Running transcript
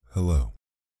Hello.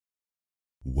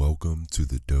 Welcome to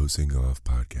the Dozing Off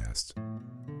podcast.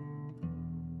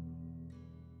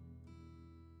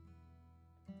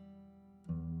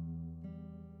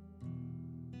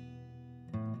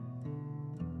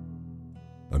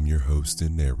 I'm your host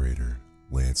and narrator,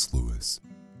 Lance Lewis,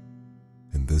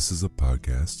 and this is a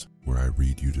podcast where I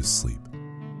read you to sleep.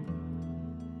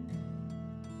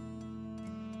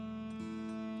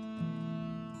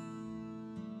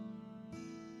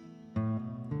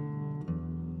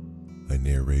 I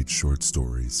narrate short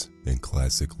stories and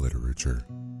classic literature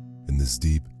in this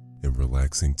deep and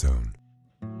relaxing tone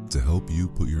to help you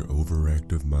put your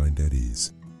overactive mind at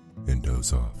ease and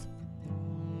doze off.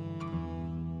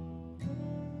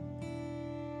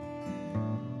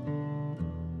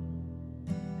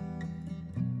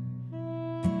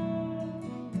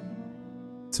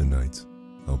 Tonight,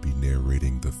 I'll be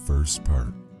narrating the first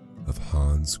part of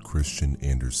Hans Christian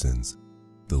Andersen's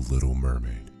The Little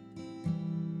Mermaid.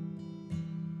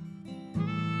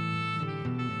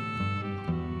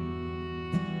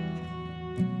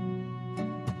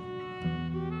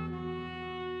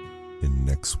 In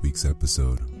next week's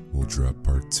episode, we'll drop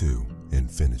part 2 and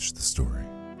finish the story.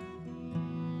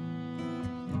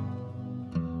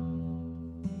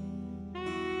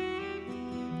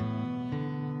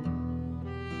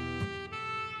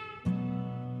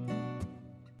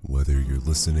 Whether you're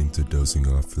listening to Dozing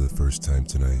Off for the first time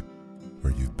tonight, or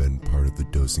you've been part of the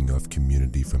Dozing Off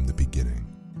community from the beginning,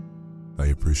 I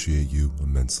appreciate you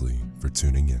immensely for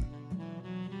tuning in.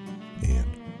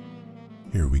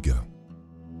 And here we go.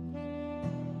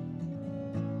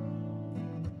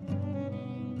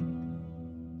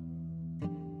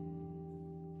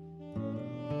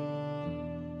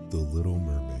 The Little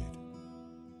Mermaid.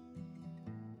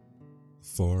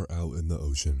 Far out in the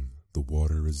ocean, the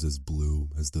water is as blue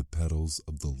as the petals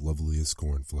of the loveliest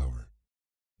cornflower,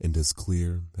 and as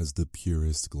clear as the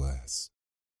purest glass.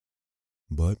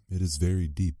 But it is very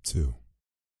deep too.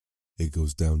 It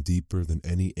goes down deeper than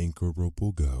any anchor rope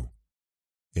will go,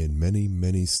 and many,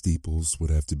 many steeples would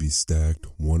have to be stacked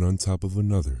one on top of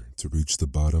another to reach the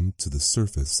bottom to the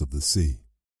surface of the sea.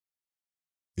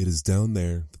 It is down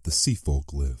there that the sea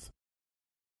folk live.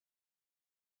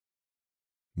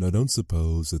 Now don't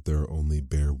suppose that there are only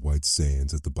bare white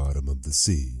sands at the bottom of the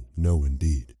sea. No,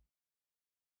 indeed.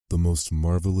 The most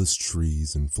marvelous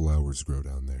trees and flowers grow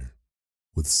down there,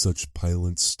 with such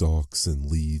piled stalks and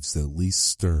leaves that least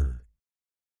stir,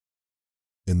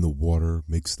 and the water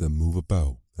makes them move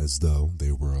about as though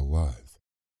they were alive.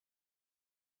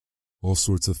 All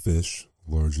sorts of fish,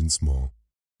 large and small,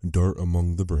 dart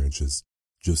among the branches,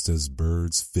 just as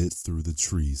birds fit through the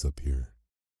trees up here.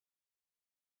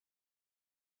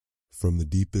 From the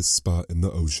deepest spot in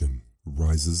the ocean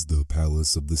rises the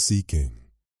palace of the Sea King.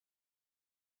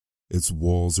 Its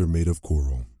walls are made of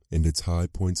coral, and its high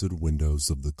pointed windows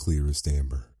of the clearest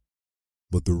amber.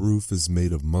 But the roof is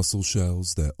made of mussel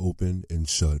shells that open and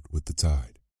shut with the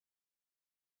tide.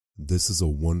 This is a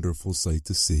wonderful sight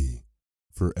to see,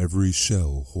 for every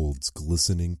shell holds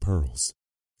glistening pearls,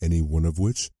 any one of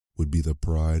which would be the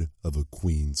pride of a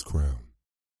queen's crown.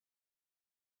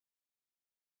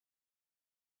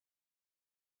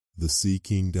 The Sea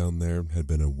King down there had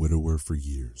been a widower for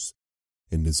years,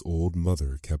 and his old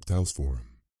mother kept house for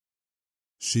him.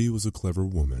 She was a clever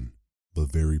woman,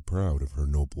 but very proud of her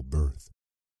noble birth.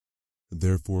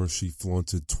 Therefore she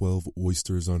flaunted 12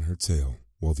 oysters on her tail,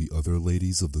 while the other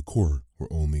ladies of the court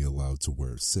were only allowed to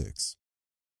wear 6.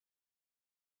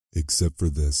 Except for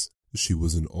this, she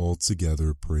was an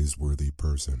altogether praiseworthy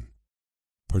person,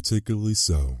 particularly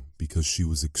so because she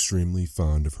was extremely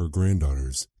fond of her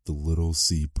granddaughters, the little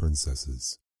sea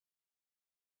princesses.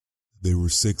 They were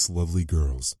 6 lovely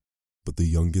girls, but the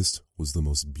youngest was the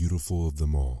most beautiful of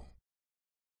them all.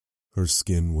 Her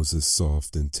skin was as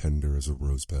soft and tender as a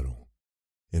rose petal,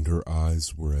 and her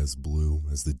eyes were as blue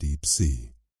as the deep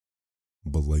sea.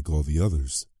 But like all the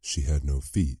others, she had no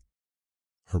feet.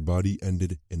 Her body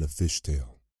ended in a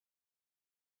fishtail.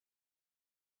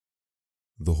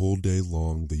 The whole day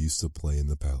long they used to play in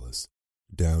the palace,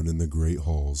 down in the great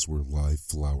halls where live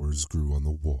flowers grew on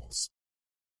the walls.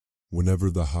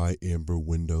 Whenever the high amber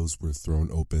windows were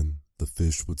thrown open, the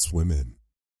fish would swim in,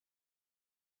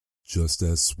 just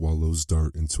as swallows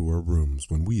dart into our rooms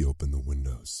when we open the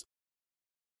windows.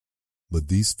 But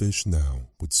these fish now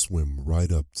would swim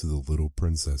right up to the little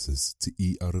princesses to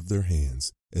eat out of their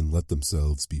hands and let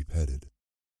themselves be petted.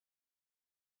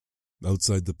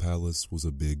 Outside the palace was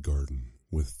a big garden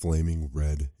with flaming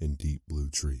red and deep blue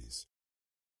trees.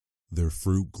 Their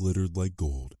fruit glittered like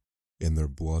gold, and their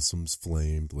blossoms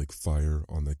flamed like fire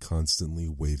on the constantly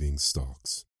waving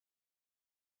stalks.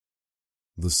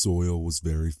 The soil was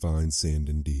very fine sand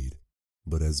indeed,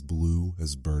 but as blue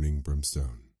as burning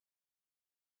brimstone.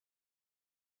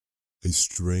 A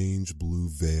strange blue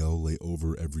veil lay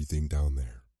over everything down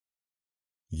there.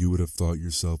 You would have thought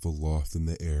yourself aloft in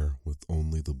the air with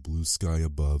only the blue sky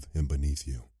above and beneath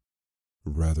you,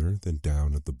 rather than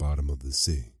down at the bottom of the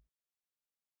sea.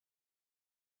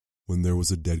 When there was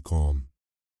a dead calm,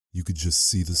 you could just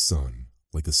see the sun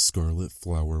like a scarlet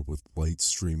flower with light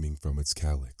streaming from its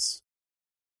calyx.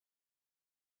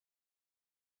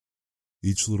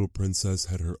 Each little princess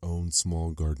had her own small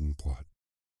garden plot,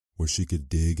 where she could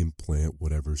dig and plant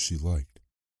whatever she liked.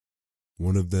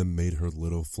 One of them made her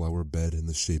little flower bed in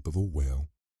the shape of a whale.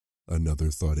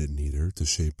 Another thought it neater to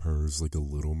shape hers like a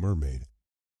little mermaid,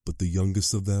 but the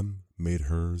youngest of them made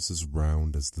hers as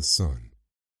round as the sun,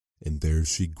 and there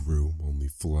she grew only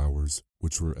flowers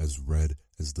which were as red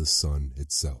as the sun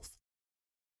itself.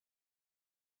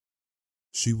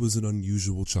 She was an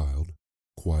unusual child,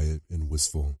 quiet and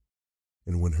wistful,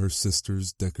 and when her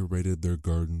sisters decorated their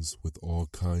gardens with all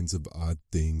kinds of odd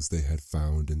things they had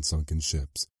found in sunken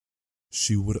ships,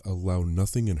 she would allow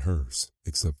nothing in hers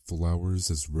except flowers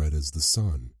as red as the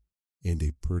sun and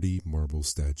a pretty marble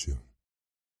statue.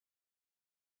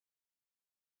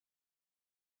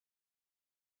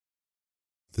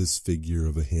 This figure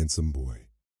of a handsome boy,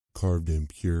 carved in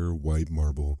pure white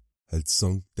marble, had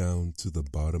sunk down to the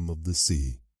bottom of the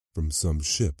sea from some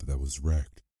ship that was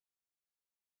wrecked.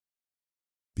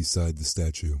 Beside the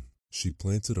statue, she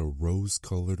planted a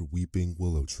rose-colored weeping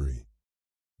willow tree,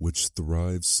 which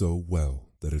thrived so well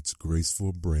that its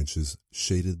graceful branches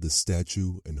shaded the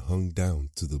statue and hung down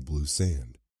to the blue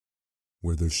sand,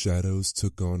 where their shadows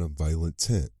took on a violet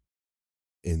tint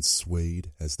and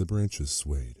swayed as the branches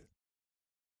swayed.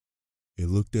 It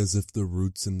looked as if the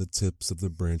roots and the tips of the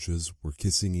branches were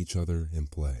kissing each other in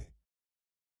play.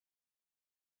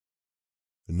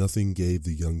 Nothing gave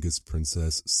the youngest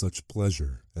princess such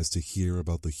pleasure as to hear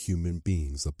about the human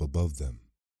beings up above them.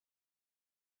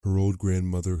 Her old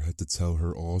grandmother had to tell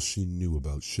her all she knew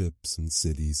about ships and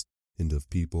cities and of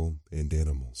people and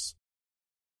animals.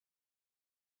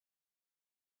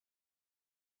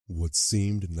 What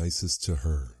seemed nicest to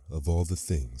her of all the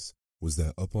things was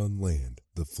that up on land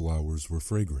the flowers were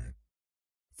fragrant,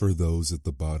 for those at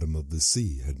the bottom of the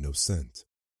sea had no scent.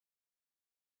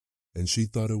 And she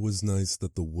thought it was nice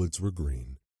that the woods were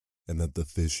green, and that the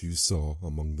fish you saw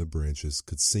among the branches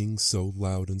could sing so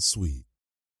loud and sweet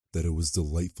that it was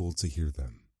delightful to hear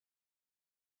them.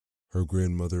 Her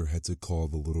grandmother had to call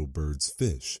the little birds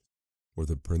fish, or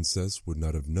the princess would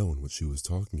not have known what she was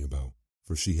talking about,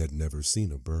 for she had never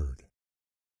seen a bird.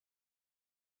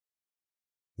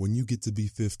 When you get to be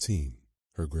 15,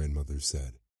 her grandmother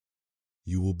said,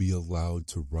 you will be allowed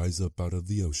to rise up out of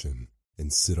the ocean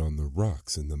and sit on the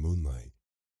rocks in the moonlight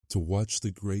to watch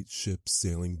the great ships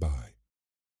sailing by.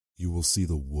 You will see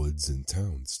the woods and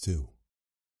towns too.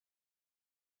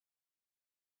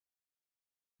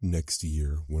 Next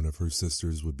year, one of her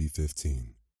sisters would be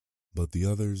 15, but the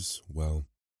others, well,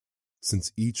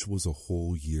 since each was a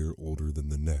whole year older than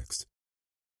the next,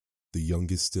 the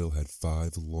youngest still had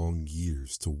 5 long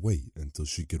years to wait until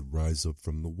she could rise up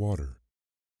from the water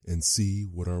and see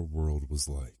what our world was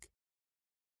like.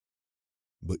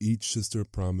 But each sister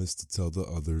promised to tell the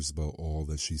others about all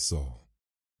that she saw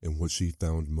and what she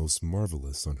found most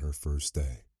marvelous on her first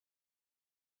day.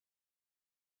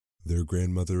 Their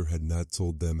grandmother had not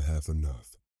told them half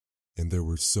enough, and there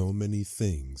were so many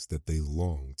things that they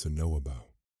longed to know about.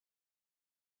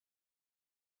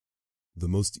 The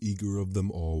most eager of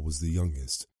them all was the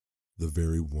youngest, the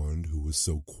very one who was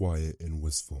so quiet and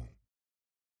wistful.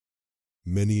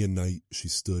 Many a night she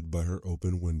stood by her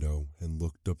open window and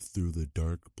looked up through the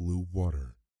dark blue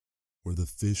water, where the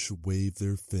fish waved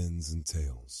their fins and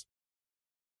tails.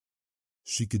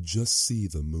 She could just see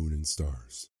the moon and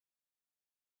stars.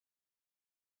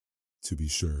 To be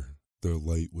sure, their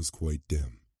light was quite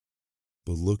dim,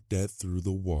 but looked at through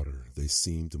the water they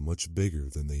seemed much bigger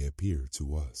than they appear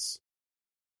to us.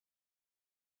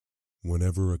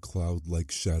 Whenever a cloud-like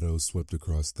shadow swept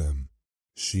across them,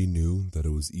 she knew that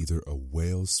it was either a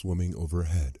whale swimming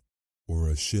overhead or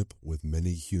a ship with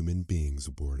many human beings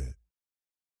aboard it.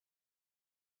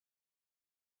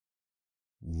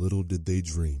 Little did they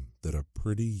dream that a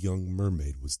pretty young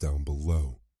mermaid was down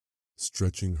below,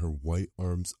 stretching her white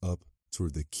arms up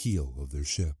toward the keel of their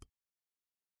ship.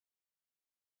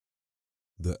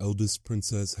 The eldest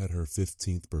princess had her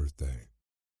 15th birthday,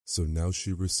 so now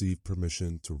she received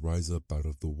permission to rise up out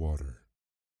of the water.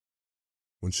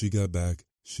 When she got back,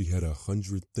 she had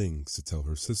 100 things to tell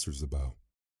her sisters about,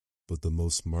 but the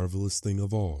most marvelous thing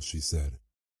of all, she said,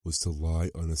 was to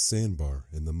lie on a sandbar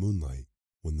in the moonlight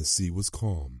when the sea was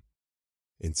calm,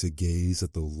 and to gaze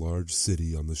at the large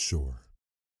city on the shore,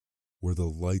 where the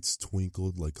lights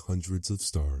twinkled like hundreds of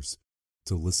stars,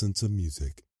 to listen to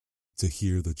music, to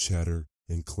hear the chatter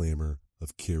and clamor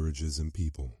of carriages and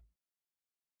people,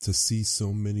 to see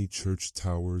so many church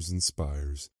towers and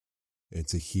spires, and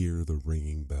to hear the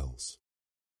ringing bells.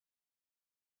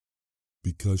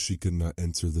 Because she could not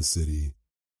enter the city,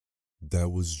 that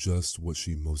was just what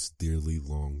she most dearly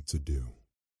longed to do.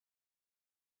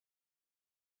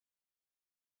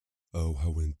 Oh,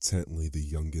 how intently the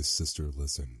youngest sister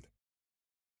listened.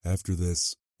 After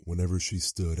this, whenever she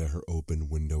stood at her open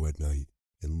window at night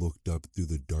and looked up through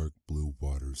the dark blue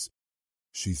waters,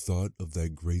 she thought of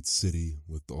that great city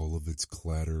with all of its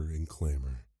clatter and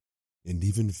clamor, and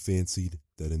even fancied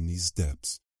that in these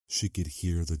depths she could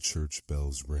hear the church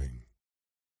bells ring.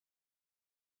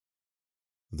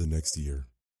 The next year,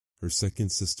 her second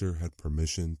sister had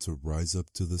permission to rise up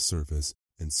to the surface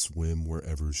and swim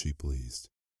wherever she pleased.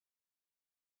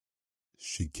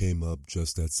 She came up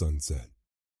just at sunset,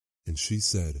 and she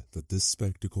said that this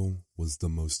spectacle was the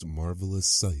most marvelous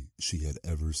sight she had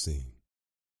ever seen.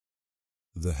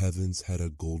 The heavens had a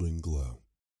golden glow,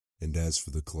 and as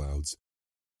for the clouds,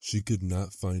 she could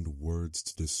not find words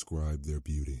to describe their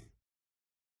beauty.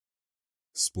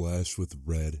 Splashed with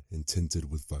red and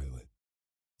tinted with violet,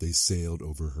 they sailed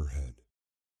over her head.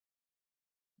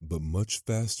 But much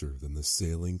faster than the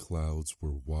sailing clouds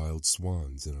were wild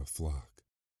swans in a flock.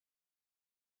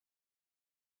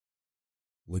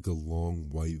 Like a long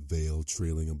white veil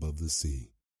trailing above the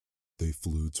sea, they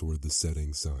flew toward the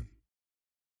setting sun.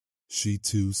 She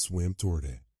too swam toward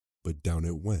it, but down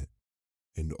it went,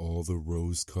 and all the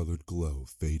rose-colored glow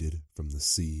faded from the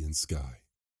sea and sky.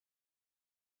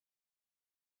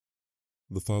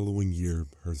 The following year,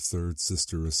 her third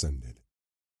sister ascended,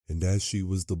 and as she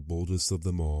was the boldest of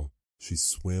them all, she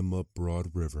swam up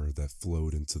Broad River that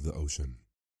flowed into the ocean.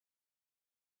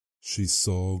 She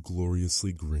saw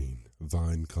gloriously green,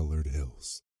 vine-colored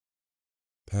hills.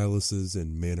 Palaces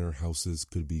and manor houses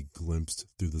could be glimpsed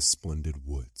through the splendid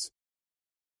woods.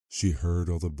 She heard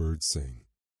all the birds sing,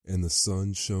 and the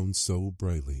sun shone so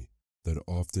brightly that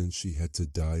often she had to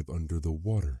dive under the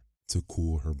water to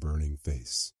cool her burning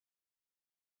face.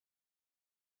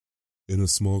 In a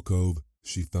small cove,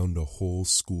 she found a whole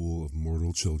school of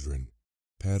mortal children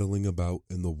paddling about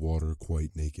in the water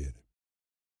quite naked.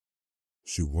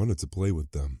 She wanted to play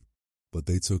with them, but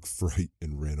they took fright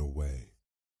and ran away.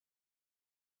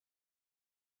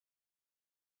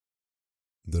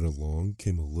 Then along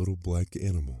came a little black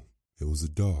animal. It was a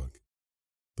dog,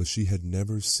 but she had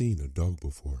never seen a dog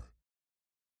before.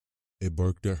 It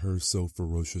barked at her so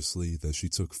ferociously that she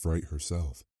took fright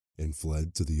herself and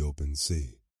fled to the open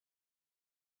sea.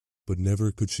 But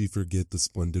never could she forget the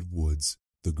splendid woods,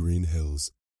 the green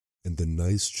hills, and the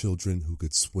nice children who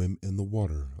could swim in the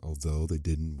water although they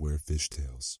didn't wear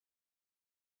fishtails.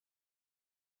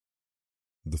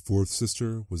 The fourth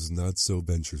sister was not so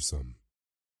venturesome.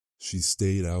 She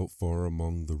stayed out far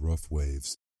among the rough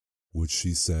waves, which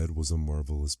she said was a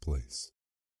marvelous place.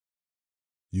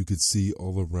 You could see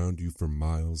all around you for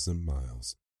miles and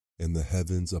miles, and the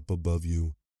heavens up above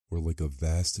you were like a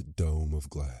vast dome of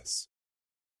glass.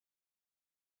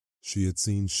 She had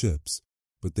seen ships,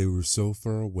 but they were so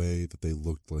far away that they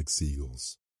looked like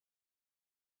seagulls.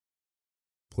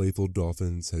 Playful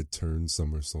dolphins had turned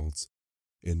somersaults,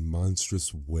 and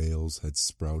monstrous whales had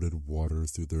sprouted water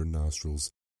through their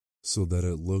nostrils so that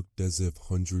it looked as if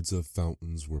hundreds of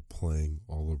fountains were playing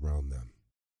all around them.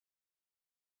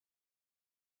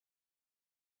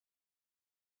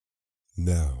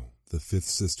 Now, the fifth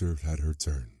sister had her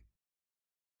turn.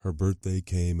 Her birthday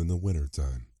came in the winter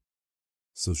time,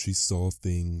 so she saw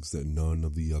things that none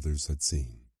of the others had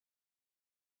seen.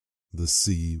 The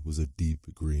sea was a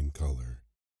deep green color,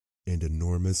 and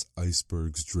enormous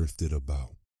icebergs drifted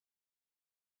about.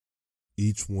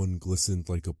 Each one glistened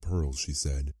like a pearl, she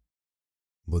said,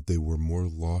 but they were more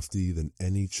lofty than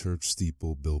any church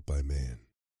steeple built by man.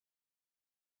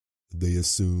 They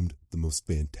assumed the most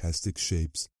fantastic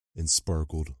shapes and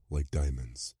sparkled like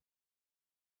diamonds.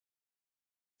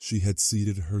 She had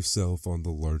seated herself on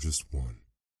the largest one,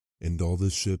 and all the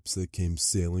ships that came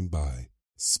sailing by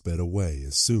sped away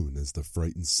as soon as the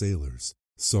frightened sailors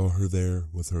saw her there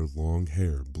with her long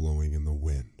hair blowing in the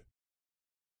wind.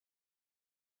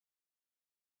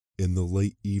 In the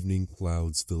late evening,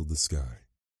 clouds filled the sky.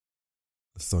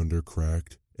 Thunder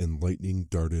cracked and lightning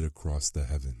darted across the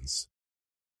heavens.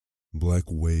 Black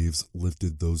waves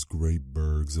lifted those great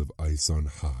bergs of ice on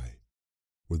high,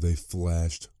 where they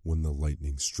flashed when the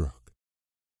lightning struck.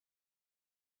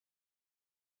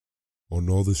 On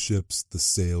all the ships, the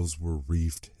sails were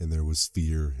reefed and there was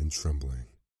fear and trembling.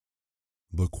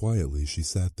 But quietly she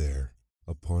sat there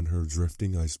upon her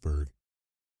drifting iceberg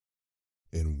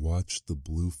and watched the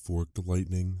blue forked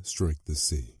lightning strike the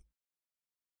sea.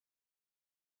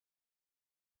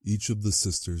 Each of the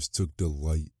sisters took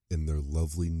delight in their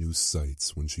lovely new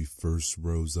sights when she first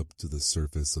rose up to the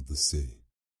surface of the sea.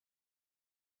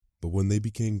 But when they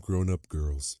became grown-up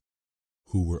girls,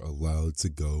 who were allowed to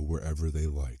go wherever they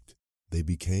liked, they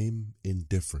became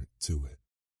indifferent to it.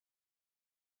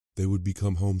 They would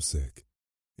become homesick,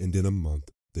 and in a month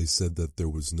they said that there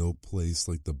was no place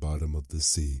like the bottom of the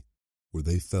sea where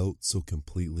they felt so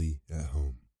completely at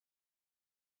home.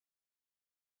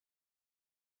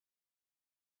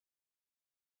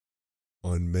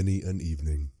 On many an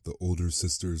evening, the older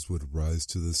sisters would rise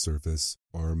to the surface,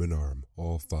 arm in arm,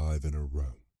 all 5 in a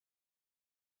row.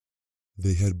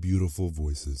 They had beautiful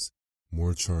voices,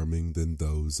 more charming than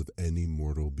those of any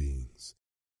mortal beings.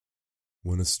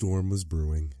 When a storm was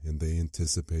brewing and they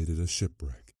anticipated a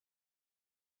shipwreck,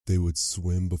 they would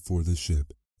swim before the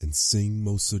ship and sing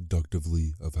most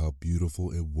seductively of how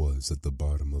beautiful it was at the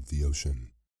bottom of the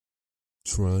ocean,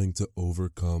 trying to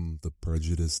overcome the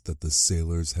prejudice that the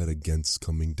sailors had against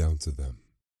coming down to them.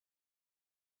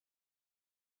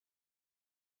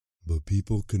 But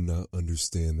people could not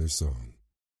understand their song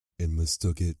and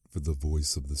mistook it for the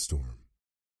voice of the storm.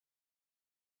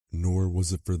 Nor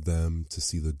was it for them to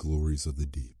see the glories of the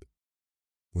deep.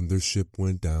 When their ship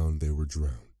went down, they were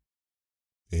drowned,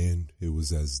 and it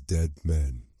was as dead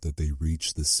men that they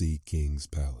reached the Sea King's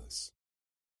palace.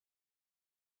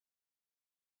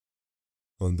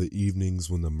 On the evenings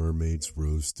when the mermaids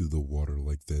rose through the water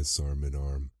like this, arm in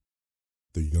arm,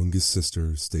 the youngest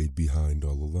sister stayed behind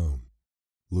all alone,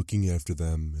 looking after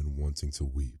them and wanting to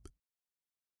weep.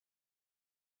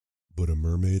 But a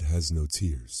mermaid has no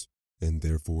tears, and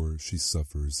therefore she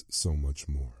suffers so much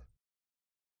more.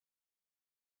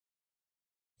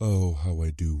 "Oh, how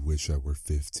I do wish I were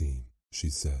 15, she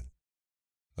said.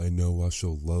 "I know I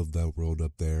shall love that world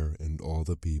up there and all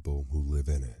the people who live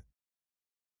in it."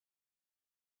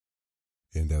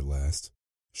 And at last,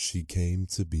 she came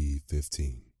to be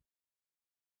 15.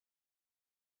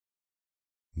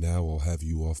 "Now I'll have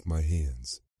you off my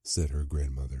hands," said her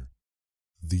grandmother,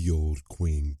 the old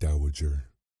Queen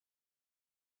Dowager.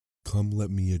 "Come,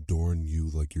 let me adorn you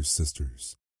like your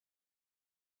sisters."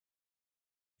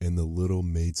 In the little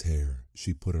maid's hair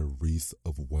she put a wreath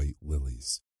of white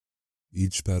lilies,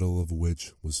 each petal of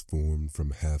which was formed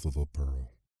from half of a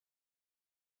pearl.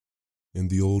 And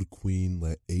the old queen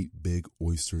let 8 big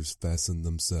oysters fasten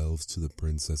themselves to the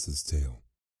princess's tail,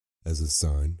 as a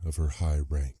sign of her high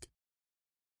rank.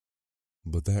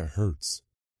 "But that hurts,"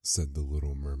 said the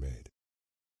little mermaid.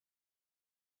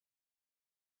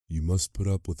 "You must put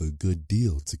up with a good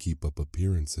deal to keep up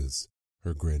appearances,"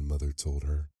 her grandmother told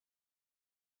her.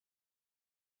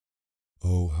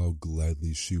 Oh, how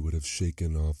gladly she would have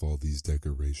shaken off all these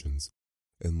decorations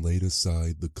and laid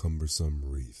aside the cumbersome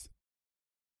wreath.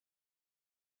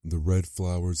 The red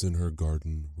flowers in her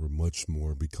garden were much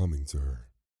more becoming to her,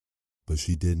 but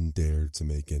she didn't dare to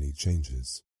make any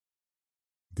changes.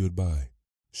 "Goodbye,"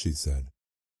 she said.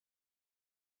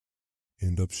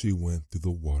 And up she went through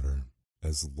the water,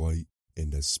 as light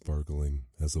and as sparkling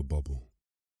as a bubble.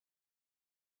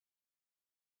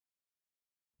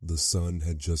 The sun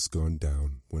had just gone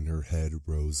down when her head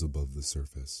rose above the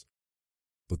surface,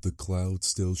 but the clouds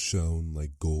still shone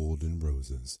like gold and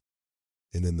roses,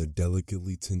 and in the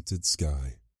delicately tinted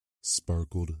sky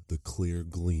sparkled the clear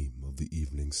gleam of the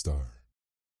evening star.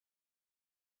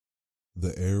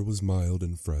 The air was mild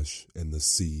and fresh, and the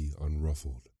sea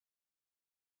unruffled.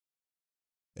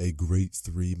 A great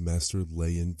 3-masted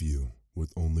lay in view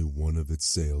with only one of its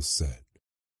sails set,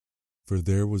 for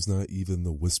there was not even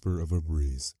the whisper of a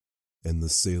breeze, and the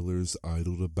sailors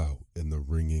idled about in the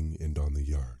rigging and on the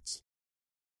yards.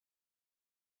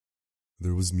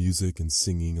 There was music and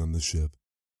singing on the ship,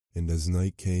 and as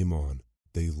night came on,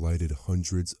 they lighted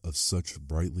hundreds of such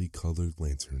brightly colored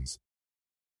lanterns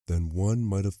that one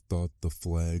might have thought the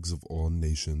flags of all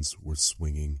nations were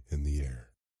swinging in the air.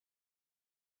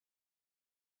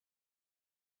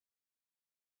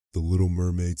 The little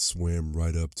mermaid swam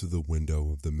right up to the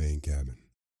window of the main cabin,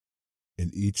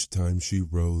 and each time she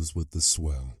rose with the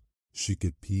swell, she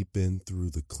could peep in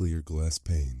through the clear glass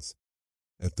panes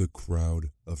at the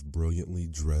crowd of brilliantly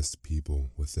dressed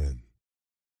people within.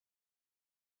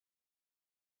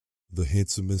 The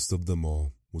handsomest of them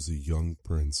all was a young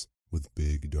prince with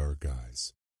big dark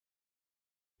eyes.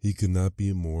 He could not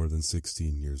be more than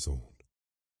 16 years old.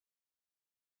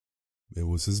 It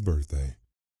was his birthday,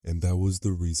 and that was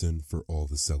the reason for all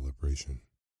the celebration.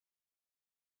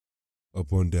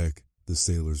 Up on deck, the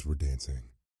sailors were dancing,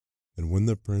 and when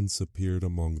the prince appeared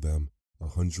among them,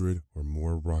 100 or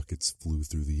more rockets flew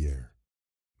through the air,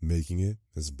 making it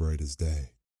as bright as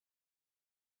day.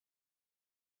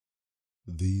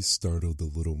 These startled the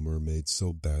little mermaid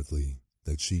so badly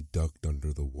that she ducked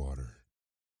under the water.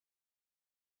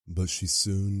 But she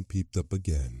soon peeped up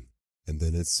again, and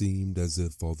then it seemed as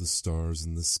if all the stars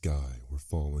in the sky were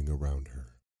falling around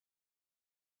her.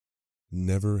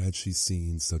 Never had she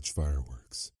seen such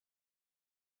fireworks.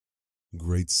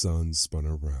 Great suns spun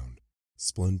around,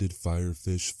 splendid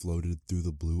firefish floated through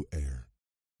the blue air,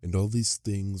 and all these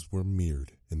things were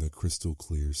mirrored in the crystal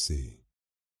clear sea.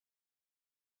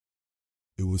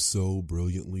 It was so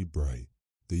brilliantly bright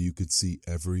that you could see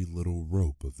every little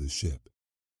rope of the ship,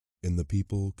 and the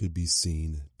people could be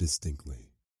seen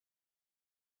distinctly.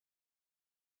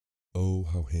 Oh,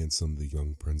 how handsome the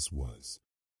young prince was.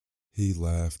 He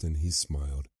laughed and he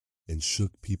smiled and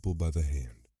shook people by the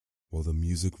hand, while the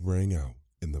music rang out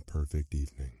in the perfect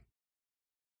evening.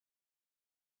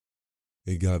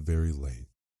 It got very late,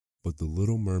 but the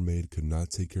little mermaid could not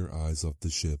take her eyes off the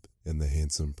ship and the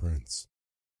handsome prince.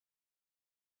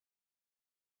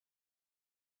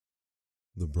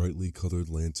 The brightly colored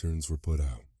lanterns were put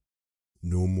out.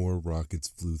 No more rockets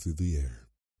flew through the air,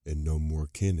 and no more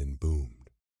cannon boomed.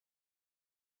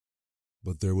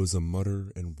 But there was a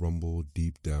mutter and rumble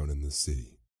deep down in the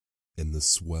sea, and the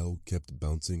swell kept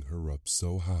bouncing her up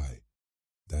so high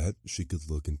that she could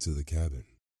look into the cabin.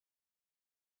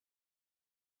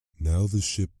 Now the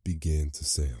ship began to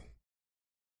sail.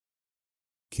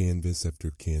 Canvas after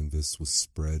canvas was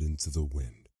spread into the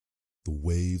wind. The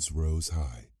waves rose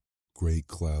high, great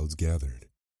clouds gathered,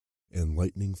 and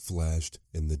lightning flashed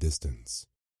in the distance.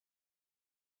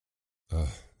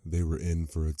 They were in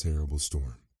for a terrible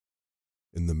storm,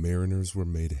 and the mariners were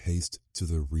made haste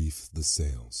to reef the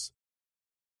sails.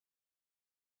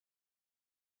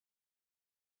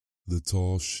 The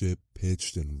tall ship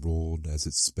pitched and rolled as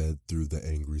it sped through the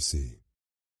angry sea.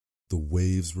 The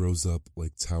waves rose up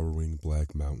like towering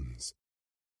black mountains,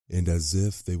 and as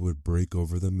if they would break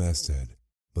over the masthead,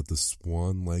 but the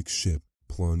swan-like ship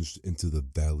plunged into the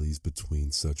valleys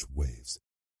between such waves,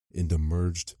 and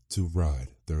emerged to ride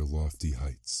their lofty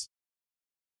heights.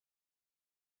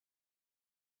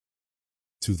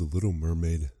 To the little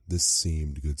mermaid this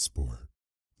seemed good sport,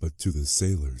 but to the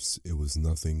sailors it was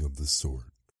nothing of the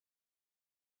sort.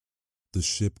 The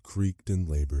ship creaked and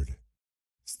labored.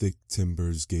 Thick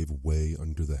timbers gave way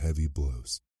under the heavy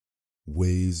blows.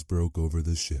 Waves broke over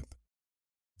the ship.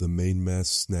 The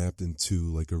mainmast snapped in two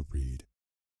like a reed.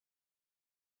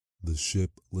 The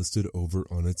ship listed over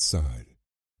on its side,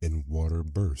 and water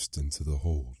burst into the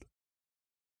hold.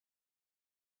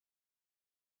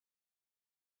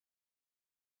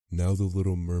 Now the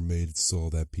little mermaid saw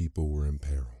that people were in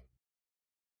peril,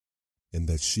 and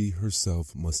that she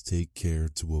herself must take care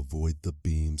to avoid the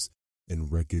beams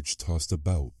and wreckage tossed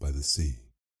about by the sea.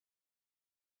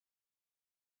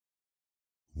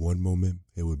 One moment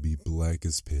it would be black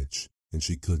as pitch, and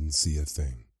she couldn't see a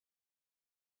thing.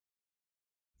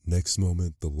 Next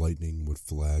moment the lightning would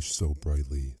flash so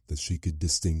brightly that she could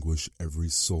distinguish every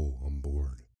soul on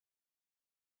board.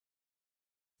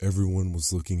 Everyone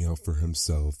was looking out for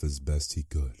himself as best he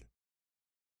could.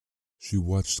 She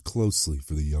watched closely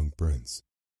for the young prince,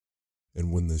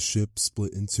 and when the ship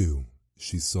split in two,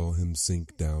 she saw him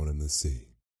sink down in the sea.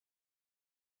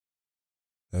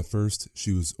 At first,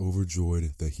 she was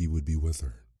overjoyed that he would be with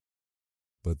her,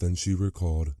 but then she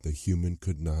recalled that human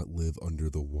could not live under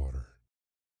the water,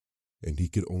 and he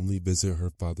could only visit her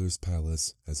father's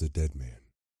palace as a dead man.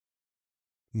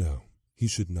 No, he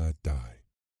should not die.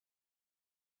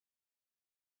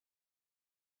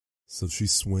 So she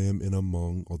swam in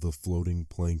among all the floating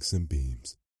planks and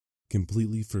beams,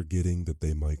 completely forgetting that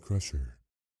they might crush her.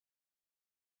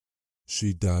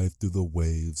 She dived through the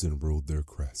waves and rode their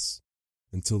crests,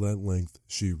 until at length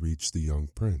she reached the young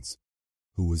prince,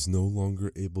 who was no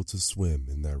longer able to swim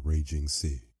in that raging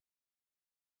sea.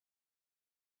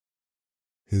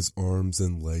 His arms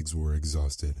and legs were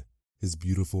exhausted, his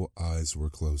beautiful eyes were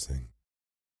closing,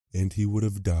 and he would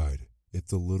have died if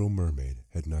the little mermaid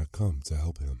had not come to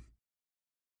help him.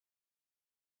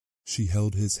 She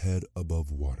held his head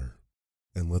above water,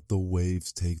 and let the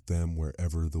waves take them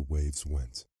wherever the waves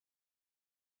went.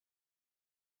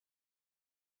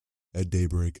 At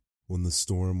daybreak, when the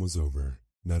storm was over,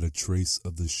 not a trace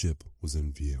of the ship was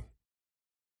in view.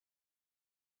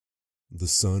 The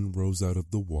sun rose out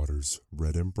of the waters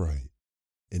red and bright,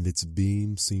 and its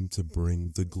beams seemed to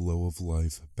bring the glow of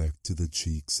life back to the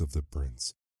cheeks of the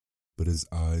prince, but his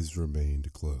eyes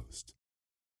remained closed.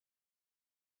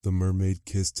 The mermaid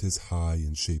kissed his high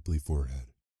and shapely forehead.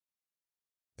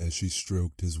 As she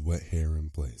stroked his wet hair in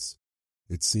place,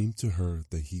 it seemed to her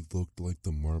that he looked like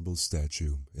the marble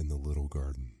statue in the little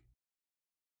garden.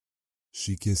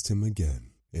 She kissed him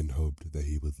again and hoped that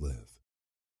he would live.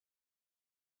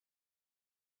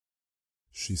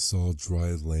 She saw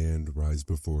dry land rise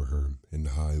before her in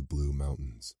high blue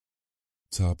mountains,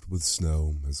 topped with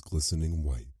snow as glistening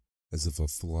white as if a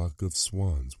flock of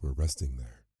swans were resting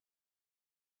there.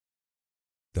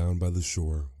 Down by the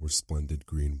shore were splendid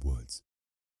green woods,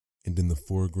 and in the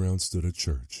foreground stood a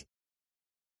church,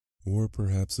 or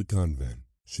perhaps a convent,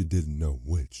 she didn't know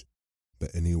which,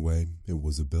 but anyway, it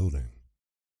was a building.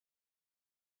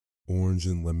 Orange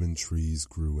and lemon trees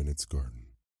grew in its garden,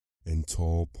 and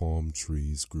tall palm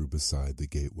trees grew beside the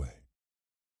gateway.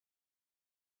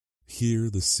 Here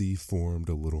the sea formed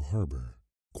a little harbor,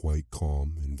 quite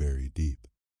calm and very deep.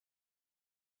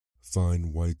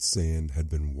 Fine white sand had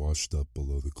been washed up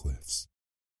below the cliffs.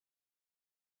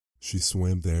 She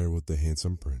swam there with the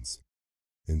handsome prince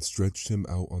and stretched him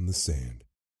out on the sand,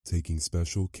 taking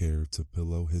special care to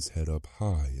pillow his head up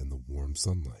high in the warm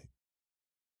sunlight.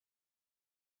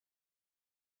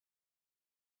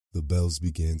 The bells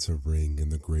began to ring in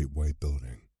the great white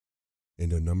building,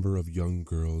 and a number of young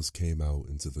girls came out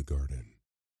into the garden.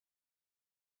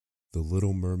 The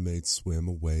little mermaid swam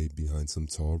away behind some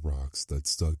tall rocks that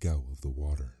stuck out of the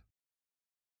water.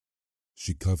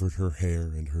 She covered her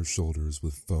hair and her shoulders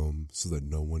with foam so that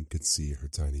no one could see her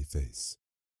tiny face.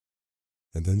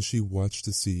 And then she watched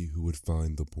to see who would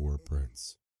find the poor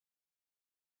prince.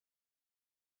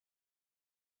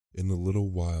 In a little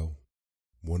while,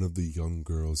 one of the young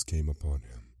girls came upon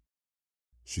him.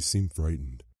 She seemed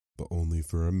frightened, but only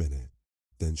for a minute.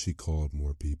 Then she called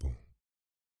more people.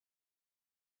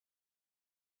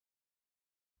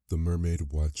 The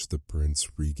mermaid watched the prince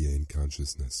regain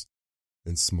consciousness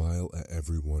and smile at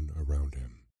everyone around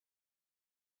him.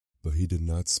 But he did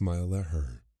not smile at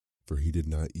her, for he did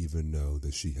not even know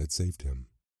that she had saved him.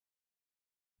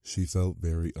 She felt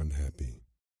very unhappy,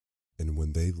 and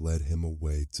when they led him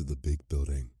away to the big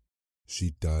building,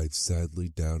 she dived sadly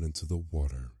down into the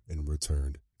water and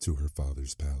returned to her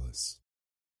father's palace.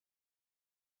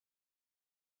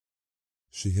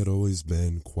 She had always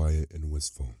been quiet and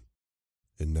wistful,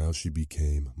 and now she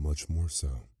became much more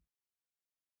so.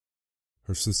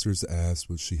 Her sisters asked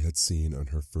what she had seen on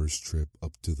her first trip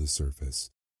up to the surface,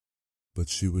 but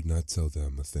she would not tell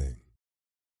them a thing.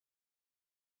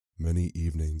 Many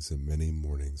evenings and many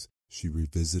mornings she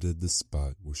revisited the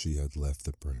spot where she had left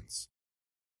the prince.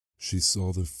 She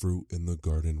saw the fruit in the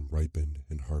garden ripened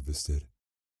and harvested,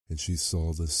 and she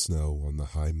saw the snow on the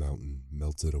high mountain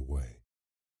melted away.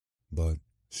 But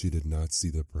she did not see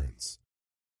the prince,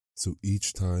 so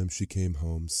each time she came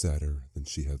home sadder than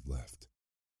she had left.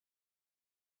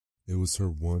 It was her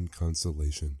one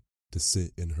consolation to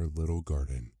sit in her little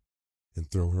garden and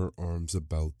throw her arms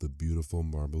about the beautiful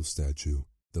marble statue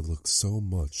that looked so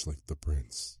much like the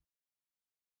prince.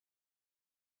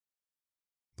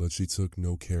 But she took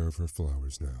no care of her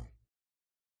flowers now.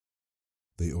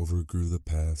 They overgrew the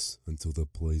paths until the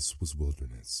place was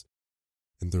wilderness,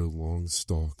 and their long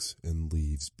stalks and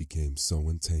leaves became so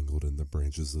entangled in the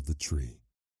branches of the tree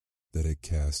that it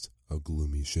cast a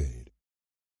gloomy shade.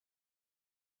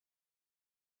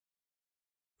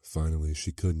 Finally,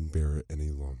 she couldn't bear it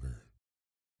any longer.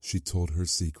 She told her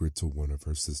secret to one of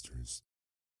her sisters.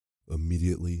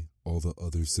 Immediately, all the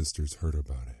other sisters heard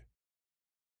about it.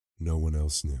 No one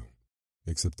else knew,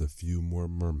 except a few more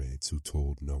mermaids who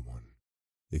told no one,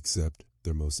 except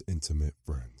their most intimate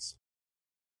friends.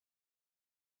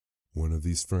 One of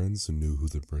these friends knew who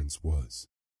the prince was.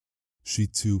 She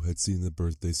too had seen the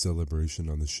birthday celebration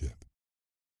on the ship.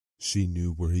 She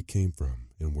knew where he came from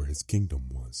and where his kingdom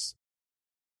was.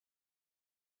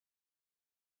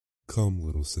 "Come,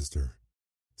 little sister,"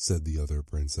 said the other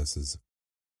princesses.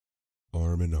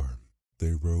 Arm in arm,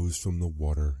 they rose from the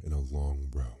water in a long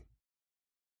row,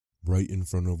 right in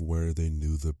front of where they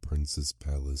knew the prince's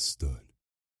palace stood.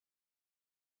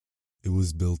 It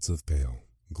was built of pale,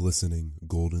 glistening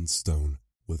golden stone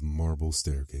with marble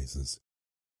staircases,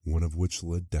 one of which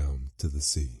led down to the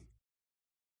sea.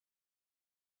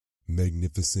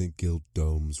 Magnificent gilt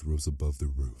domes rose above the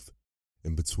roof,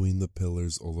 and between the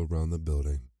pillars all around the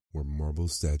building were marble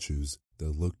statues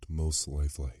that looked most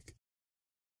lifelike.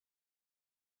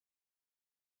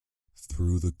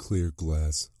 Through the clear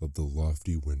glass of the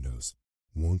lofty windows,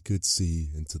 one could see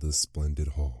into the splendid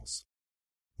halls,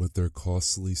 with their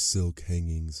costly silk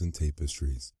hangings and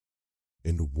tapestries,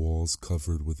 and walls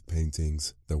covered with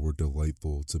paintings that were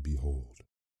delightful to behold.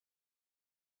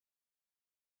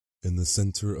 In the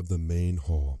center of the main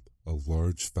hall a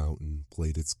large fountain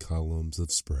played its columns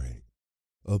of spray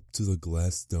up to the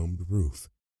glass-domed roof,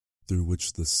 through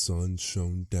which the sun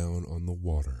shone down on the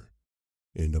water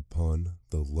and upon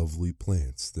the lovely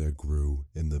plants that grew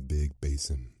in the big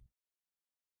basin.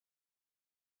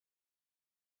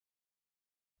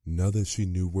 Now that she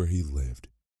knew where he lived,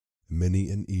 many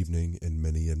an evening and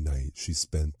many a night she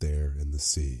spent there in the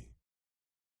sea.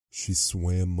 She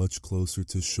swam much closer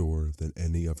to shore than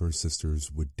any of her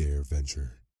sisters would dare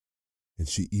venture, and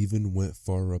she even went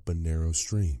far up a narrow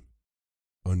stream,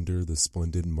 under the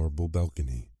splendid marble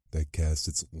balcony that cast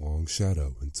its long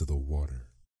shadow into the water.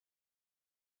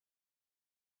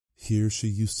 Here she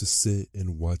used to sit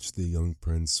and watch the young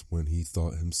prince when he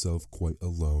thought himself quite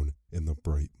alone in the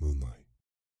bright moonlight.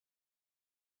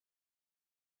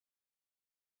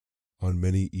 On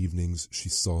many evenings she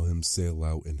saw him sail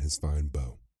out in his fine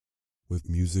boat, with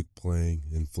music playing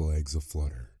and flags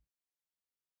aflutter.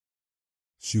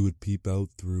 She would peep out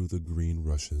through the green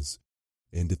rushes,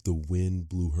 and if the wind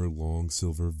blew her long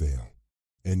silver veil,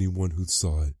 anyone who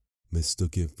saw it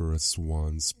mistook it for a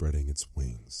swan spreading its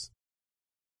wings.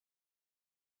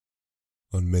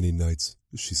 On many nights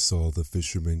she saw the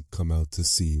fishermen come out to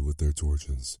sea with their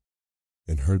torches,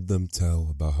 and heard them tell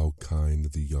about how kind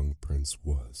the young prince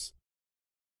was.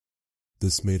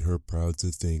 This made her proud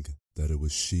to think that it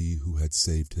was she who had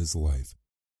saved his life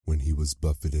when he was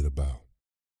buffeted about,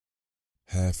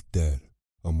 half dead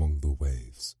among the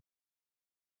waves.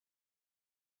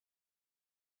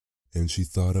 And she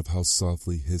thought of how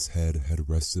softly his head had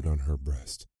rested on her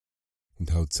breast, and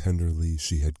how tenderly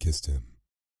she had kissed him,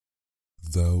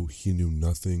 though he knew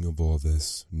nothing of all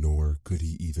this, nor could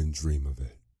he even dream of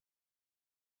it.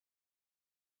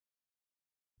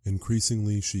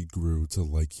 Increasingly she grew to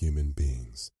like human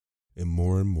beings, and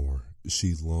more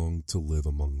she longed to live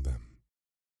among them.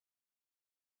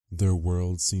 Their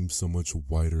world seemed so much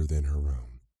wider than her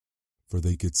own, for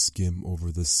they could skim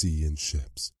over the sea in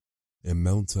ships, and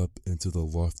mount up into the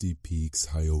lofty peaks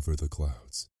high over the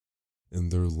clouds,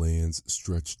 and their lands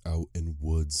stretched out in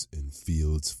woods and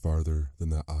fields farther than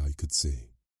the eye could see.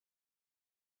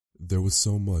 There was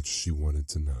so much she wanted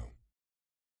to know.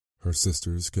 Her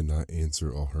sisters could not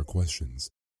answer all her questions,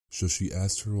 so she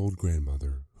asked her old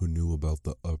grandmother, who knew about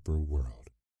the upper world,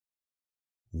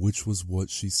 which was what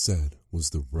she said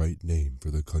was the right name for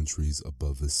the countries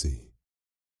above the sea.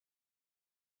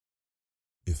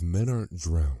 If men aren't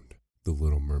drowned, the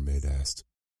Little Mermaid asked,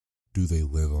 do they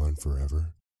live on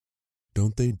forever?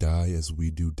 Don't they die as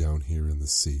we do down here in the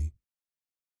sea?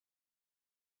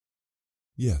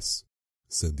 Yes,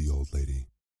 said the old lady.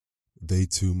 They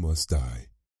too must die,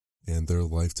 and their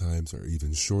lifetimes are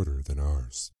even shorter than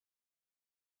ours.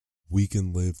 We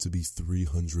can live to be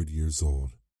 300 years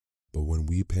old, but when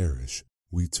we perish,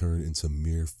 we turn into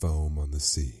mere foam on the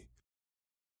sea,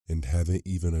 and haven't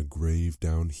even a grave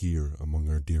down here among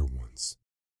our dear ones.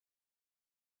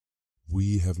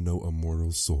 We have no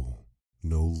immortal soul,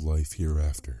 no life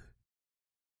hereafter.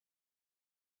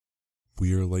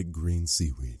 We are like green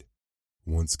seaweed.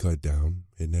 Once cut down,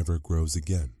 it never grows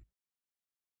again.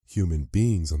 Human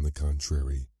beings, on the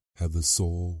contrary, have a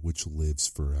soul which lives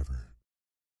forever.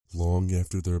 Long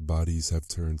after their bodies have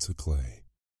turned to clay,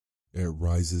 it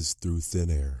rises through thin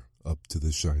air up to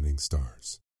the shining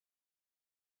stars.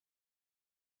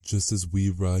 Just as we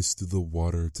rise through the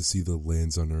water to see the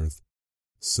lands on earth,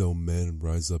 so men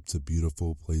rise up to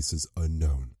beautiful places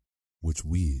unknown, which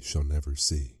we shall never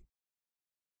see.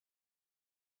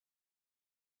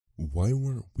 Why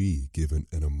weren't we given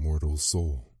an immortal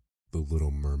soul? The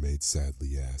Little Mermaid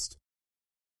sadly asked.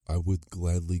 I would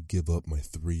gladly give up my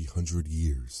 300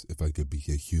 years if I could be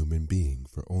a human being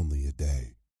for only a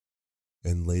day,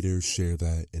 and later share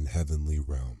that in heavenly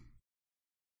realm.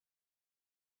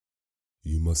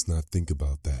 You must not think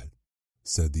about that,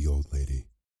 said the old lady.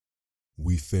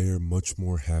 We fare much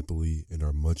more happily and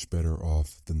are much better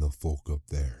off than the folk up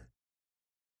there.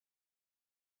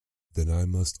 Then I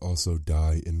must also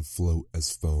die and float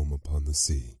as foam upon the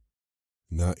sea,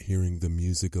 not hearing the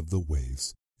music of the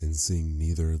waves and seeing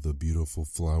neither the beautiful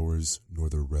flowers nor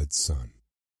the red sun.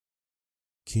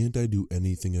 Can't I do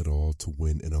anything at all to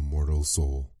win an immortal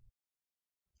soul?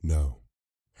 No,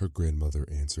 her grandmother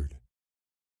answered.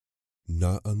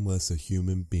 Not unless a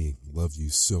human being loved you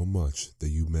so much that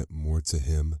you meant more to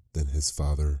him than his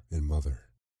father and mother.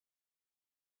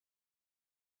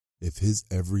 If his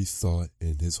every thought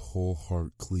and his whole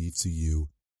heart cleave to you,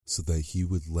 so that he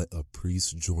would let a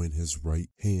priest join his right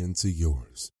hand to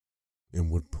yours, and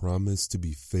would promise to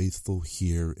be faithful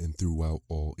here and throughout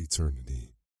all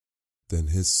eternity, then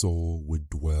his soul would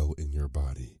dwell in your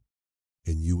body,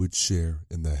 and you would share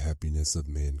in the happiness of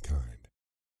mankind.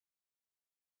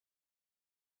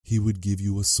 he would give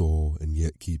you a soul and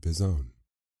yet keep his own.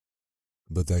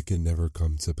 But that can never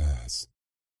come to pass.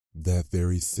 That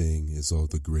very thing is all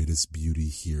the greatest beauty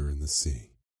here in the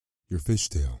sea, your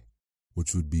fishtail,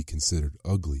 which would be considered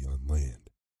ugly on land.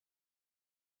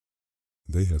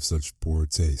 They have such poor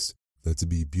taste that to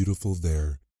be beautiful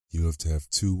there, you have to have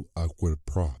two awkward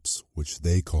props, which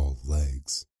they call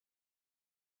legs.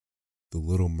 The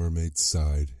little mermaid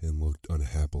sighed and looked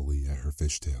unhappily at her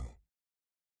fishtail.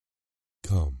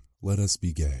 Come, let us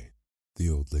be gay, the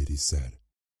old lady said.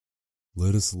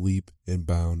 Let us leap and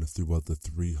bound throughout the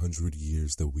 300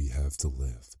 years that we have to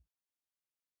live.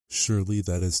 Surely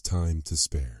that is time to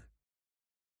spare.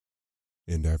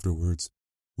 And afterwards,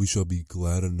 we shall be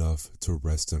glad enough to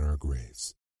rest in our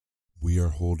graves. We are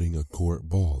holding a court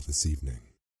ball this evening.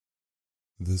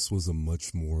 This was a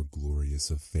much more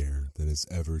glorious affair than is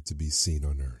ever to be seen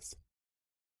on earth.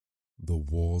 The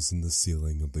walls and the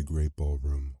ceiling of the great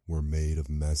ballroom were made of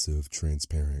massive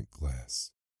transparent glass.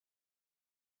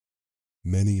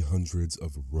 Many hundreds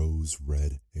of rose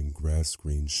red and grass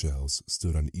green shells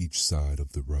stood on each side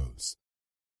of the rows,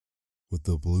 with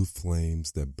the blue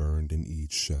flames that burned in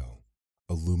each shell,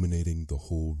 illuminating the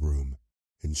whole room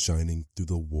and shining through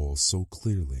the walls so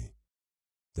clearly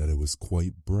that it was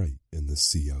quite bright in the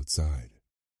sea outside.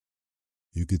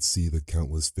 You could see the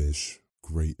countless fish,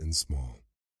 great and small,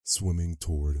 swimming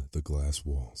toward the glass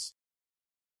walls.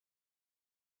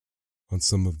 On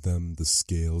some of them the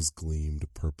scales gleamed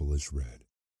purplish red,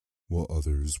 while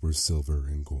others were silver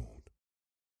and gold.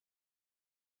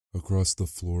 Across the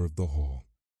floor of the hall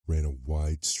ran a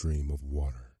wide stream of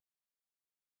water.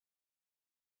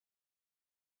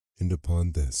 And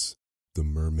upon this, the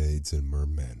mermaids and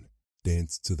mermen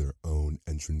danced to their own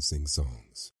entrancing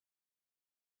songs.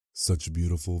 Such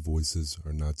beautiful voices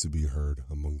are not to be heard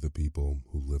among the people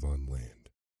who live on land.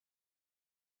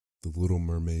 The little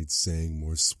mermaid sang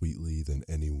more sweetly than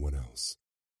anyone else,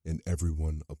 and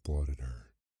everyone applauded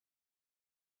her.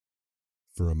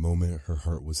 For a moment her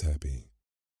heart was happy,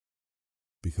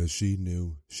 because she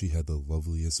knew she had the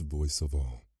loveliest voice of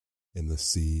all, in the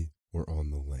sea or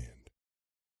on the land.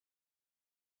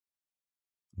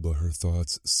 But her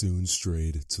thoughts soon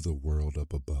strayed to the world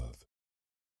up above.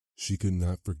 She could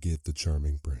not forget the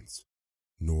charming prince,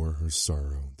 nor her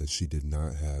sorrow that she did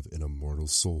not have an immortal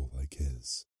soul like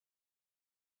his.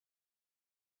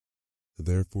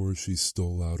 Therefore she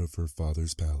stole out of her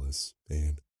father's palace,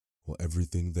 and, while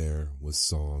everything there was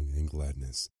song and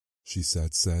gladness, she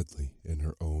sat sadly in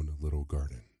her own little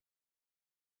garden.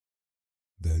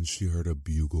 Then she heard a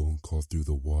bugle call through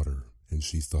the water, and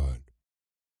she thought,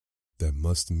 that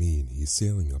must mean he's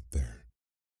sailing up there.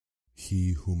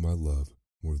 He whom I love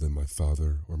more than my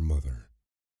father or mother.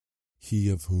 He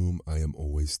of whom I am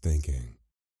always thinking,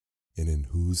 and in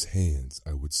whose hands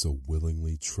I would so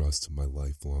willingly trust my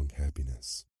lifelong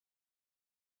happiness.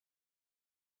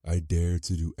 I dare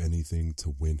to do anything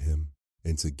to win him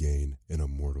and to gain an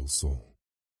immortal soul.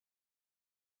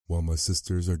 While my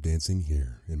sisters are dancing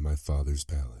here in my father's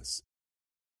palace,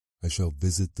 I shall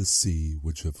visit the sea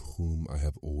which of whom I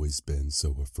have always been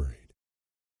so afraid.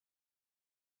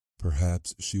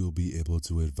 Perhaps she will be able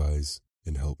to advise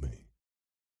and help me.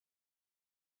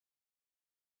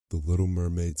 The little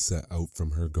mermaid set out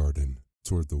from her garden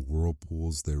toward the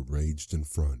whirlpools that raged in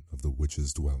front of the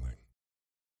witch's dwelling.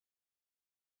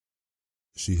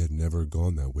 She had never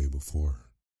gone that way before.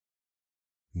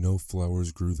 No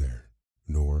flowers grew there,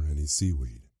 nor any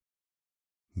seaweed.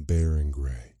 Bare and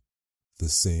gray, the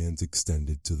sands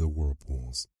extended to the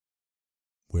whirlpools,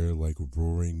 where like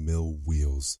roaring mill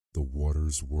wheels the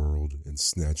waters whirled and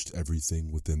snatched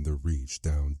everything within their reach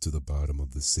down to the bottom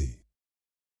of the sea.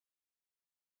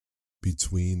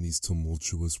 Between these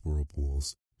tumultuous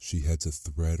whirlpools she had to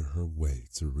thread her way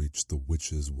to reach the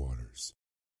witch's waters,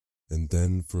 and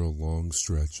then for a long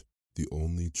stretch the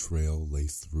only trail lay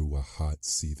through a hot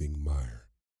seething mire,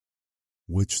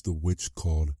 which the witch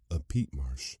called a peat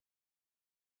marsh.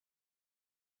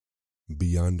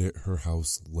 Beyond it her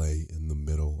house lay in the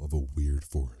middle of a weird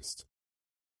forest,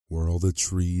 where all the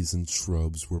trees and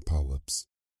shrubs were polyps,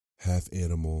 half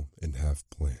animal and half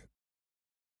plant.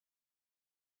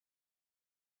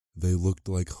 They looked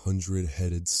like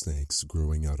 100-headed snakes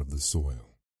growing out of the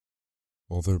soil.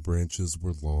 All their branches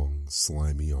were long,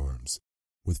 slimy arms,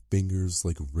 with fingers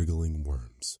like wriggling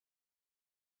worms.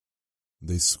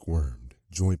 They squirmed,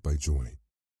 joint by joint,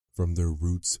 from their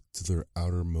roots to their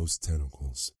outermost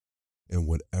tentacles, and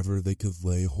whatever they could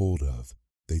lay hold of,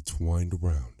 they twined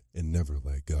around and never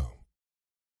let go.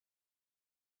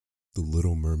 The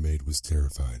little mermaid was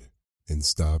terrified and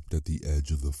stopped at the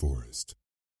edge of the forest.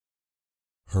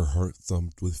 Her heart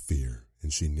thumped with fear,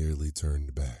 and she nearly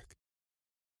turned back.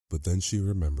 But then she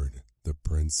remembered the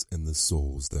prince and the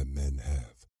souls that men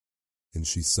have, and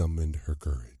she summoned her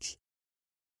courage.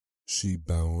 She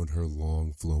bound her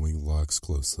long flowing locks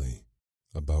closely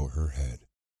about her head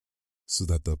so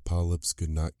that the polyps could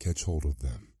not catch hold of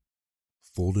them,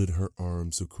 folded her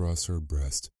arms across her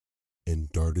breast, and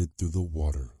darted through the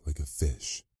water like a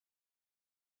fish.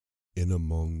 In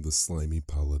among the slimy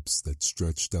polyps that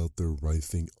stretched out their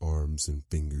writhing arms and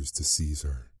fingers to seize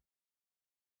her,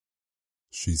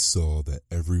 she saw that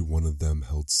every one of them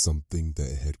held something that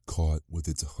it had caught with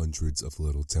its hundreds of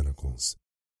little tentacles,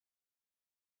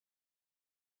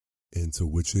 and to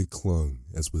which it clung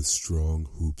as with strong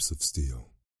hoops of steel.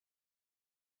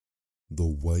 The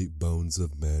white bones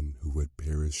of men who had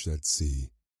perished at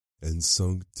sea and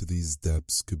sunk to these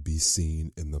depths could be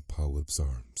seen in the polyps'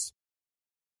 arms.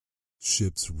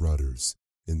 Ships' rudders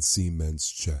and seamen's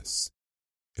chests,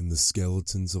 and the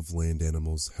skeletons of land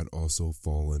animals had also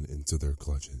fallen into their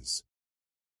clutches.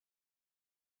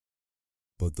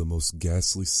 But the most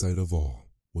ghastly sight of all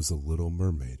was a little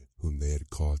mermaid whom they had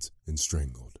caught and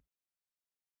strangled.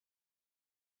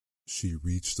 She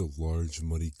reached a large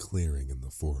muddy clearing in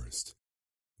the forest,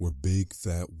 where big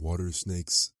fat water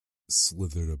snakes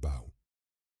slithered about,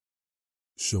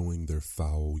 showing their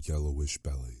foul yellowish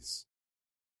bellies.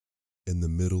 In the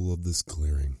middle of this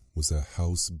clearing was a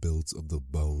house built of the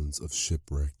bones of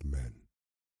shipwrecked men.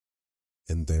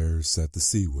 And there sat the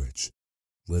sea witch,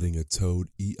 letting a toad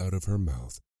eat out of her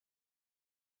mouth,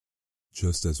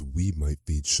 just as we might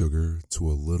feed sugar to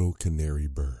a little canary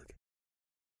bird.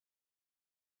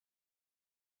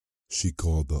 She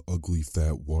called the ugly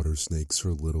fat water snakes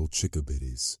her little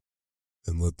chickabiddies,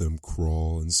 and let them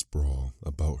crawl and sprawl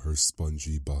about her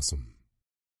spongy bosom.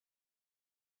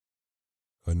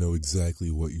 "I know exactly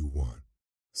what you want,"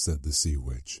 said the sea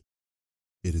witch.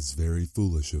 "It is very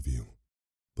foolish of you,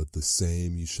 but the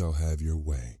same you shall have your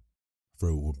way, for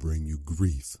it will bring you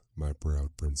grief, my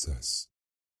proud princess.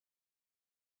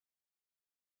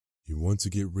 You want to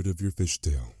get rid of your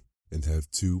fishtail and have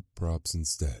two props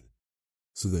instead,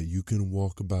 so that you can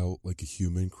walk about like a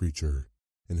human creature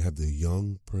and have the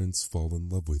young prince fall in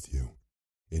love with you,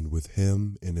 and with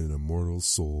him and an immortal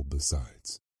soul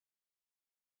besides."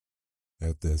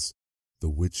 At this,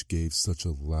 the witch gave such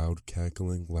a loud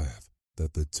cackling laugh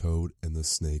that the toad and the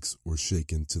snakes were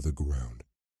shaken to the ground,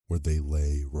 where they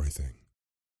lay writhing.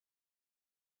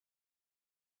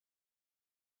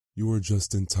 "You are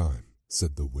just in time,"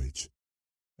 said the witch.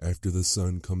 "After the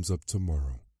sun comes up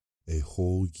tomorrow, a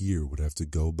whole year would have to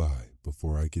go by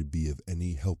before I could be of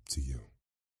any help to you.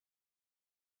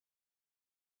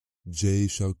 Jay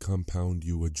shall compound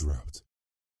you a draught,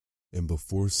 and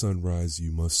before sunrise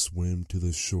you must swim to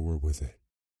the shore with it,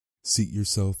 seat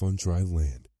yourself on dry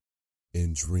land,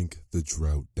 and drink the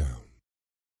drought down.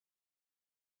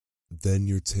 Then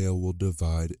your tail will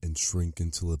divide and shrink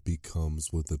until it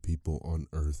becomes what the people on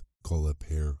earth call a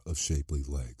pair of shapely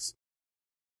legs.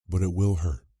 But it will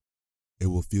hurt. It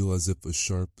will feel as if a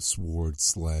sharp sword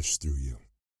slashed through you.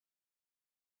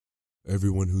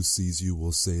 Everyone who sees you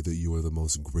will say that you are the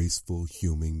most graceful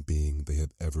human being they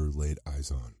have ever laid eyes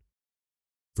on.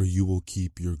 For you will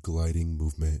keep your gliding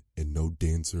movement, and no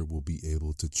dancer will be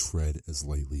able to tread as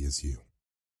lightly as you.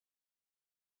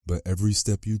 But every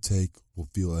step you take will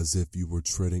feel as if you were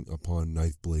treading upon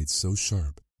knife blades so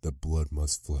sharp that blood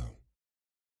must flow.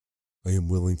 I am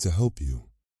willing to help you,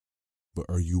 but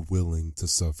are you willing to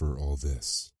suffer all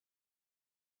this?"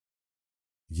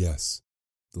 "Yes,"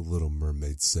 the little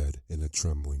mermaid said in a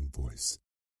trembling voice,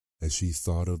 as she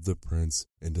thought of the prince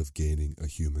and of gaining a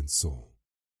human soul.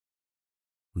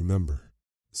 "Remember,"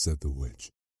 said the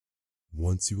witch,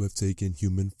 "once you have taken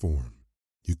human form,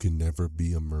 you can never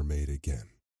be a mermaid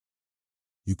again.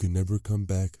 You can never come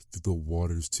back through the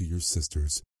waters to your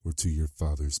sisters or to your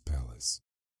father's palace.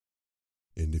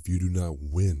 And if you do not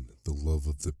win the love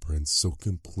of the prince so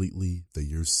completely that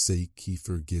your sake he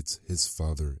forgets his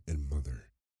father and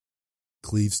mother,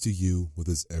 cleaves to you with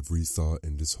his every thought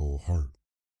and his whole heart,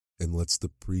 and lets the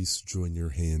priest join your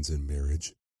hands in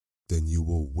marriage, then you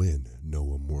will win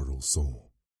no immortal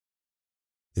soul.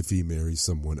 If he marries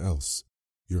someone else,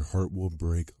 your heart will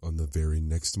break on the very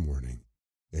next morning,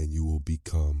 and you will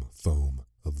become foam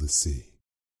of the sea."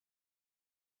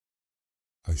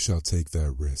 "I shall take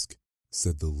that risk,"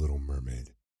 said the little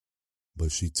mermaid,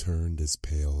 but she turned as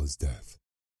pale as death.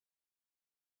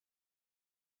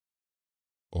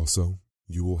 "Also,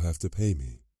 you will have to pay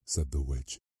me," said the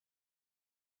witch.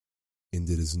 "And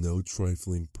it is no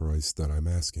trifling price that I'm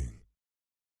asking.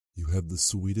 You have the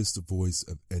sweetest voice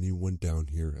of anyone down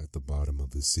here at the bottom of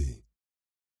the sea,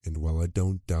 and while I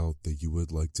don't doubt that you would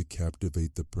like to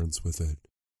captivate the prince with it,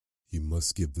 you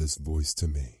must give this voice to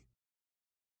me.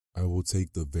 I will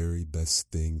take the very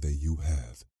best thing that you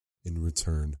have in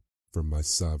return for my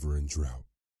sovereign drought.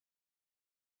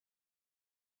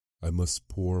 I must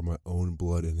pour my own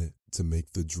blood in it to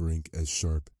make the drink as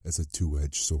sharp as a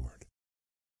two-edged sword.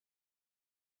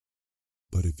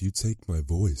 But if you take my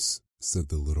voice, said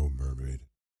the little mermaid,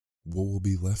 what will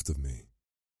be left of me?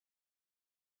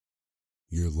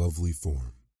 Your lovely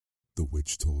form, the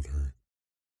witch told her,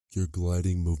 your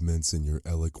gliding movements and your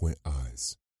eloquent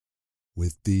eyes.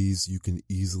 With these you can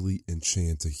easily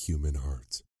enchant a human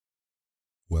heart.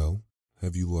 Well,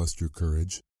 have you lost your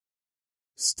courage?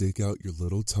 Stick out your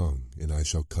little tongue and I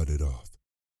shall cut it off.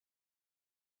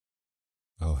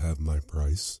 I'll have my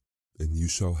price, and you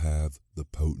shall have the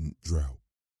potent drought.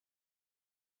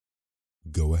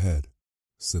 Go ahead,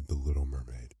 said the little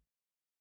mermaid.